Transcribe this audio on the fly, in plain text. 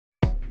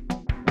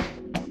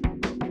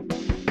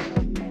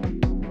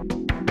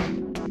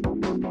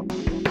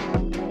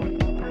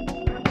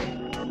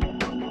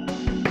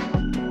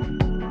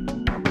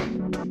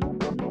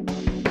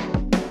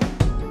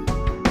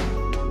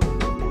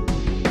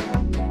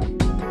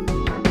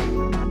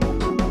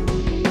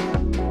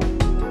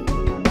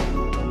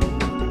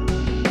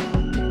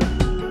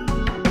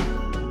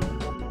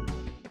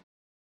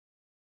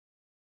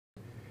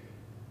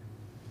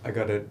I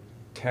got a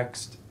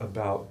text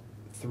about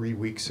 3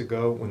 weeks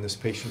ago when this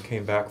patient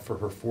came back for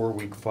her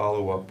 4-week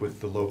follow-up with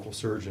the local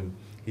surgeon.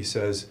 He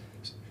says,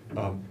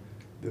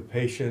 the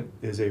patient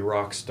is a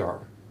rock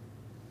star.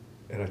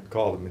 And I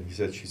called him and he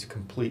said she's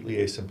completely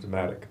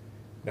asymptomatic.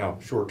 Now,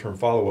 short-term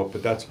follow-up,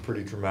 but that's a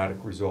pretty dramatic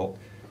result.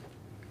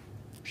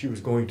 She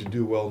was going to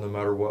do well no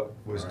matter what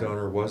was done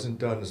or wasn't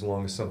done, as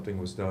long as something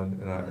was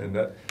done. And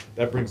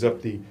that brings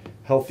up the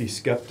healthy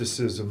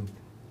skepticism,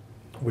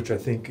 which I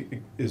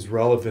think is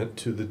relevant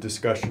to the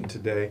discussion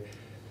today.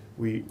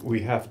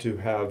 We have to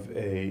have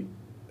a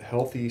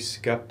healthy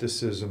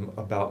skepticism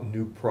about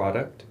new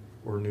product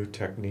or new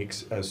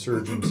techniques as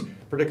surgeons,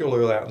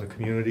 particularly out in the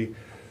community,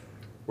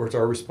 where it's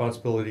our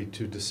responsibility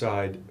to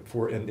decide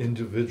for an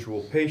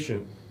individual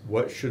patient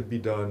what should be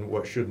done,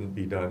 what shouldn't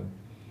be done.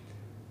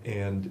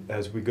 And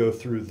as we go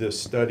through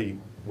this study,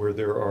 where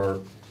there are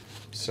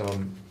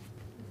some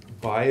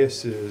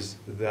biases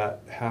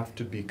that have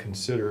to be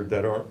considered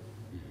that aren't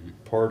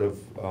part of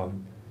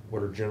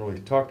what are generally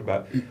talked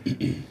about.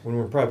 When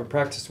we're in private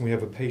practice and we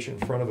have a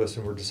patient in front of us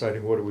and we're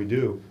deciding what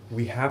do,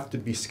 we have to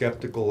be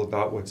skeptical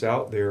about what's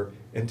out there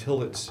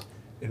until it's,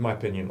 in my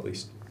opinion at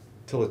least,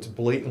 until it's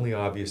blatantly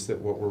obvious that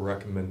what we're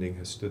recommending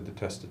has stood the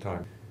test of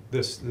time.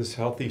 This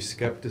healthy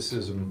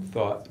skepticism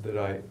thought that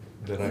I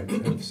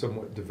have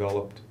somewhat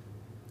developed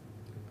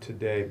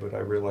today, but I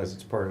realize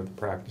it's part of the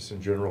practice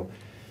in general.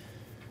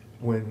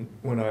 When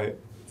I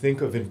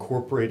think of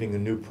incorporating a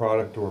new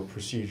product or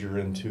procedure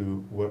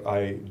into what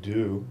I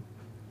do,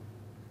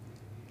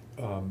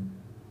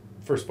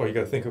 first of all, you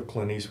got to think of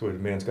Clint Eastwood.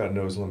 Man's got to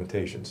know his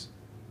limitations.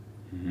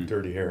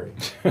 Dirty Harry.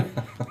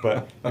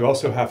 But you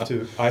also have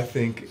to, I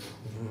think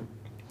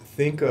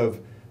of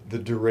the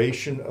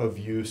duration of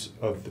use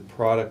of the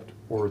product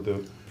or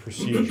the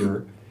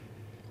procedure,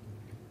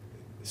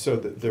 so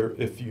that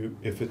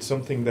if it's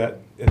something that,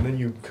 and then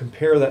you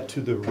compare that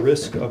to the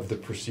risk of the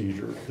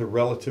procedure, the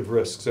relative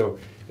risk. So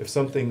if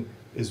something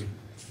is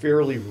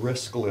fairly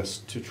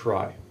riskless to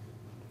try,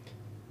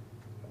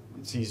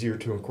 it's easier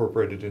to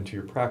incorporate it into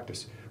your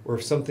practice. Or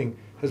if something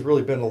has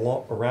really been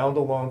around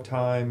a long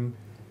time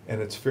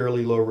and it's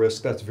fairly low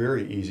risk, that's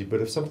very easy.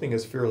 But if something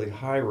is fairly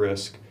high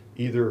risk,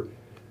 either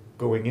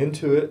going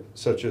into it,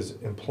 such as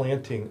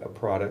implanting a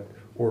product,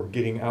 or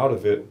getting out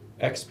of it,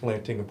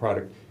 explanting a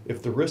product,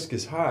 if the risk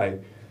is high,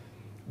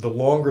 the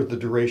longer the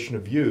duration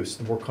of use,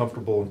 the more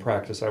comfortable in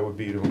practice I would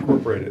be to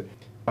incorporate it.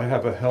 I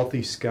have a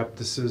healthy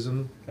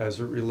skepticism as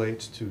it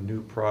relates to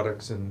new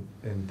products, and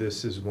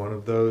this is one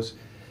of those.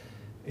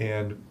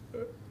 And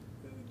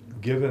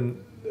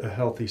given a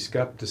healthy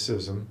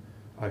skepticism,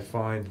 I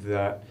find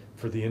that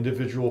for the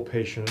individual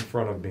patient in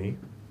front of me,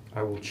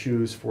 I will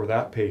choose for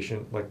that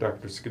patient, like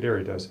Dr.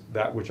 Scuderi does,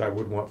 that which I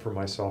would want for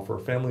myself or a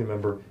family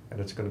member, and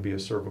it's going to be a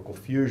cervical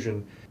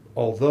fusion.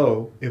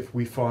 Although, if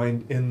we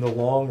find in the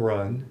long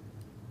run,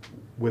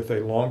 with a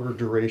longer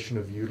duration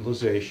of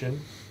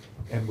utilization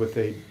and with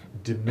a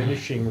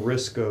diminishing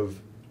risk of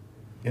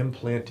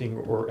implanting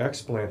or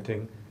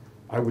explanting,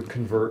 I would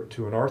convert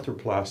to an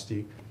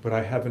arthroplasty, but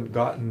I haven't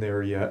gotten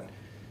there yet,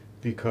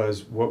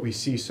 because what we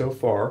see so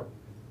far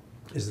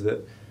is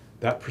that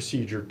that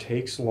procedure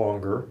takes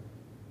longer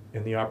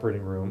in the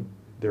operating room,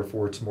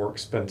 therefore it's more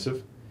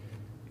expensive,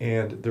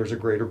 and there's a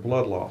greater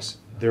blood loss,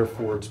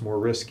 therefore it's more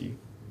risky.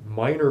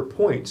 Minor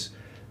points,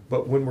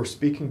 but when we're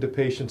speaking to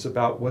patients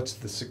about what's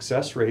the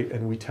success rate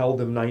and we tell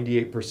them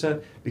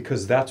 98%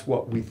 because that's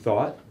what we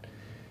thought,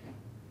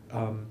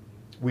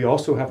 we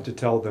also have to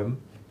tell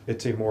them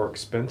it's a more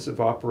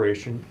expensive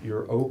operation,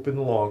 you're open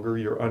longer,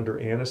 you're under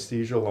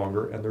anesthesia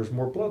longer, and there's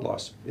more blood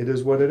loss. It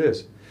is what it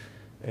is.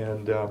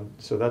 And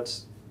so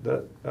that's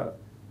that.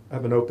 I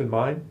have an open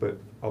mind, but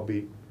I'll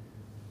be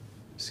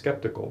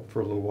skeptical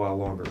for a little while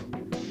longer.